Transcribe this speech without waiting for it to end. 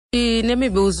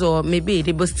Nemibuzo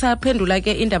mibili busaphendula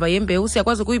ke indaba yembewu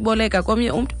siyakwazi ukuyiboleka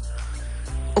komnye umuntu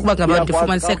ukuba ngaba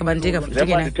ndifumaniseka bandika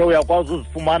njengoba ndithe uyakwazi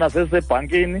uzifumana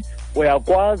sesebhankini,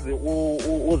 uyakwazi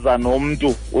uza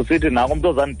nomntu usithi nako umuntu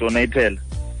ozandidoneyithela.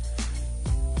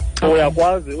 So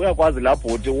uyakwazi lapho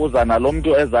uthi uza nalo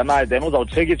mntu eza naye, then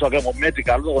uzawutshekishwa ke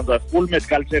ngomedical, uzokwenza full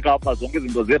medical check up zonke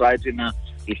izinto zirayithi na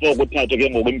before kuthathwe ke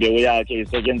ngoku imbewu yakhe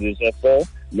isetyenziswe for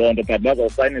loo nto, but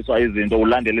bazawusayiniswa izinto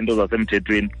ulandele into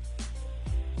zasemthethweni.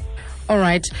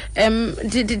 Alright.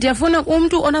 Ndiyafuna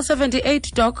umuntu ona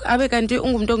 78 doc abe kanti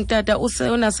ungumuntu ongutata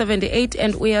ona 78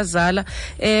 and uyazala.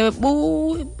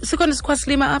 Sikhona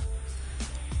sikhwaslima apha?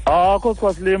 Akho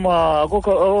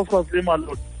sikhwaslima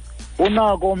lo.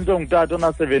 Unako umuntu ongutata ona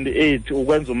 78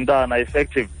 ukwenza umntana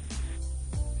effective.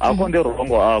 Akho nto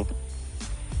rongo apho.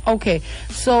 Okay,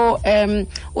 so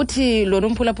uthi lo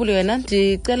nomphulaphuli wena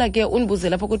ndicela ke unibuze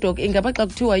lapho kudoc ingaba xa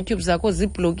kuthiwa iTube zakho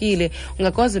ziblokile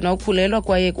ungakwazi na ukukhulelwa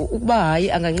kwaye ukuba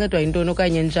hayi angancedwa yintoni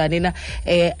okanye njani na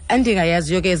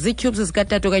andingayaziyo ke ziTubes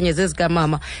zikatata okanye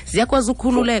zezikamama ziyakwazi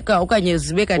ukukhululeka okanye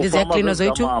zibe kanti ziyaklinwa zo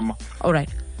YouTube. Alright.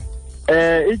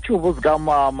 iTube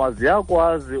zikamama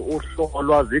ziyakwazi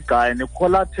uhlolwa zigayini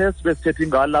khola test besithethe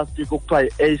ngayo last week okuthiwa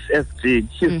i-HSG,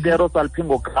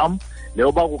 hysterosalpingogram,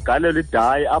 leyo bakugalela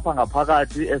idayi apha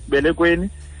ngaphakathi esibelekweni,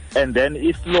 and then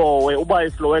iflowe, uba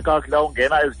iflowe kakuhle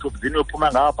ungena ezithubzini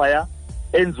uphuma ngaphaya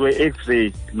enziwe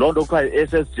x-ray, loo nto kuthiwa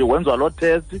i-SSG, wenziwa loo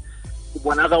test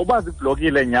kubonaka uba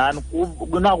ziblokile nyhani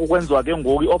kunako kwenziwa ke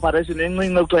ngoku i-operation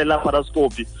encinci ekuthiwa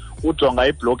i-laparoscopy ujonga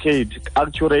i-blockade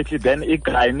accurately, then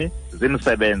igayini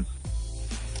zimsebenza.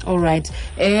 Alright.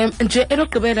 Nje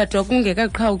elogqibela doc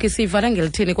ungekaqhawuki sivala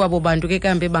ngelithini kwabo bantu ke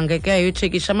kambe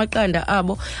bangekayotshekisha amaqanda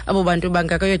abo bantu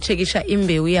bangakayotshekisha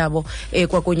imbewu yabo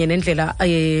kwakunye nendlela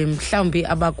mhlawumbi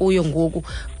abakuyo ngoku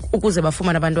ukuze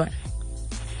bafumane abantwana.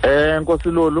 Nkosi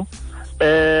Lulu,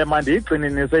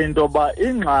 mandiyigxininise into yoba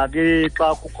ingxaki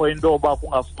xa kukho into yoba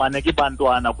kungafumaneki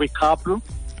bantwana kwi-couple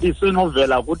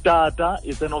isenovela kutata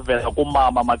isenovela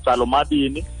kumama macala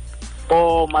omabini,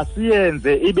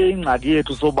 masiyenze ibe ingxaki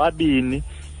yethu sobabini.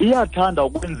 Iyathanda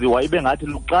ukwenziwa ibe ngathi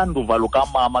luxanduva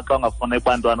lukamama xa ungafumaneki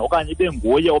bantwana, okanye ibe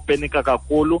nguye openika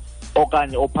kakhulu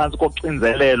okanye ophantsi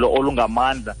koxinzelelo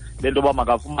olungamandla lento yoba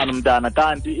makafumane umntana,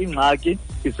 kanti ingxaki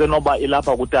isenoba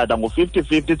ilapha kutata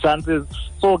ngu-50-50 chances.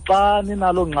 So xa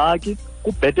ninalo ngxaki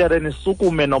kubhetere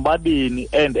nisukume nobabini,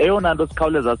 and eyona nto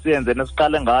sikhawuleza siyenze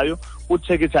nesiqale ngayo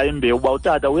utshekisha imbewu uba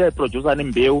utata uyayiprodyusa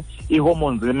imbewu,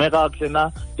 ii-hormones zime kakuhle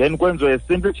na, then kwenziwe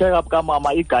simple check up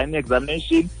kamama, i-gynae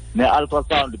examination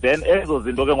ne-ultrasound, then ezo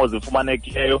zinto ke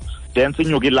ngozifumanekileyo then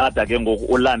sinyuke ilada ke ngoku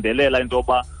ulandelela into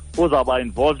yoba kuzawuba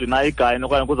involved na i-gynae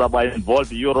okanye kuzawuba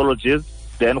involved i-urologist,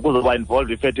 then kuzawuba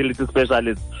involved i-fertility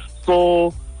specialist.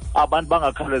 So abantu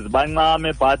bangakhawulezi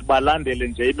bancame but balandele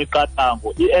nje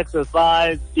imiqathango,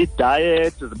 i-exercise,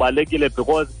 i-diet zibalulekile,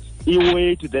 because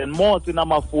i-weight the more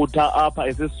sinamafutha apha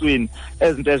esiswini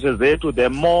ezinteshe zethu the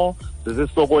more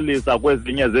zisisokolisa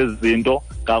kwezinye zezinto,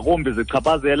 ngakumbi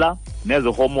zichaphazela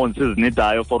nezi hormones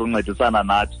sizinidayo for uncedisana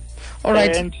nathi.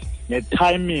 Alright. And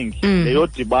ne-timing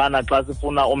leyodibana xa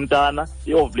sifuna umntana,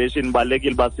 i-ovulation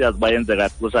ibalulekile uba siyazi uba yenzeka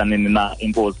xesha nini na.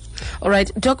 Inkosi.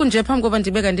 Alright, doc nje phambi koba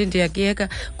ndibe kanti ndiyakuyeka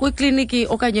kwikliniki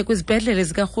okanye kwizibhedlele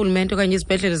zikarhulumente okanye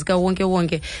izibhedlele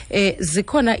zikawonke-wonke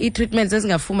zikhona ii-treatments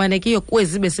ezingafumanekiyo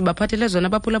kwezi besibaphathele zona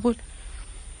abaphulaphula?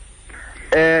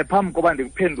 Phambi koba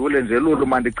ndikuphendule nje Lulu,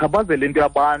 mandichaphazele into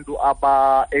yabantu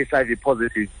aba-HIV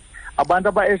positive. Abantu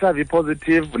aba-HIV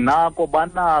positive nako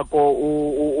banako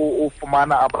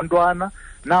ufumana abantwana.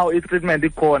 Now i-treatment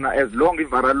ikhona as long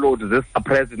i-viral load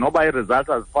zisuppressed, noba i-results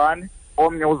azifani,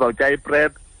 omnye uzawutya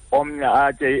i-PrEP, omnye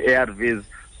atye i-ARVs.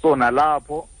 So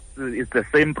nalapho it's the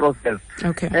same process.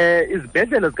 Okay.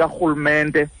 Izibhedlele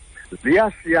zikarhulumente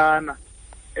ziyashiyana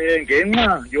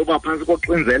ngenxa yoba phantsi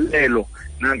koxinzelelo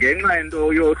nangenxa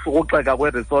yento yohlukuxeka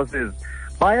kwe-resources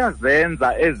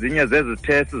bayazenza ezinye zezi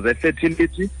tests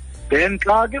ze-fertility, then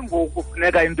xa ke ngoku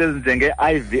kufuneka into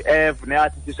ezinjenge-IVF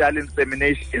ne-artificial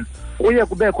insemination kuye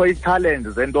kubekho i-challenge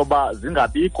zento yoba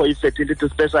zingabikho i-fertility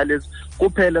specialist,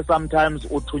 kuphele sometimes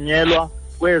uthunyelwa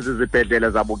kwezi zibhedlele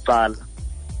zabucala.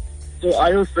 So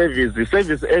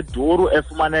ayo-service eduru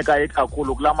efumaneka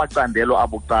ikakhulu kula macandelo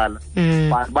abucala.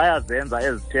 Bayazenza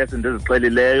ezi tests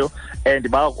ndizixelileyo and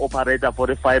bayaku-operata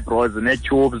for i-fibroids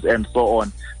ne-tubes and so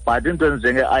on, but into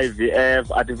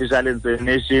ezinjenge-IVF, artificial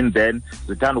insemination, then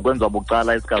zithanda ukwenziwa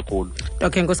bucala isikakhulu.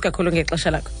 Okay, nkosi kakhulu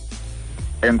ngexesha lakho.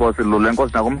 Enkosi Lulu,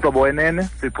 enkosi nakumhlobo wenene,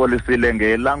 sixolisile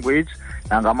nge-language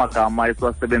nangamagama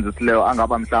esiwasebenzisileyo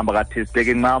angaba mhlawumbi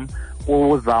akathisteki ncam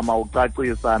kuzama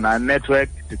ucacisa na-network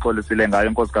sixolisile ngayo.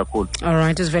 Enkosi kakhulu.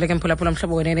 Alright, isivele ke mphulaphula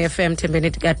mhlobo wenene FM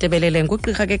Thembeni Katebelele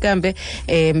ngugqirha ke kambe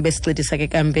besincedisa ke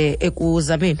kambe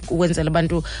ekuzameni ukwenzela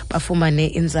abantu bafumane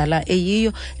inzala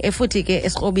eyiyo futhi ke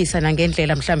esikrobisa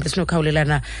nangendlela mhlawumbe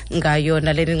sinokhawulelana ngayo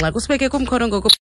naleni ngxaki usibeke kumkhono ngoko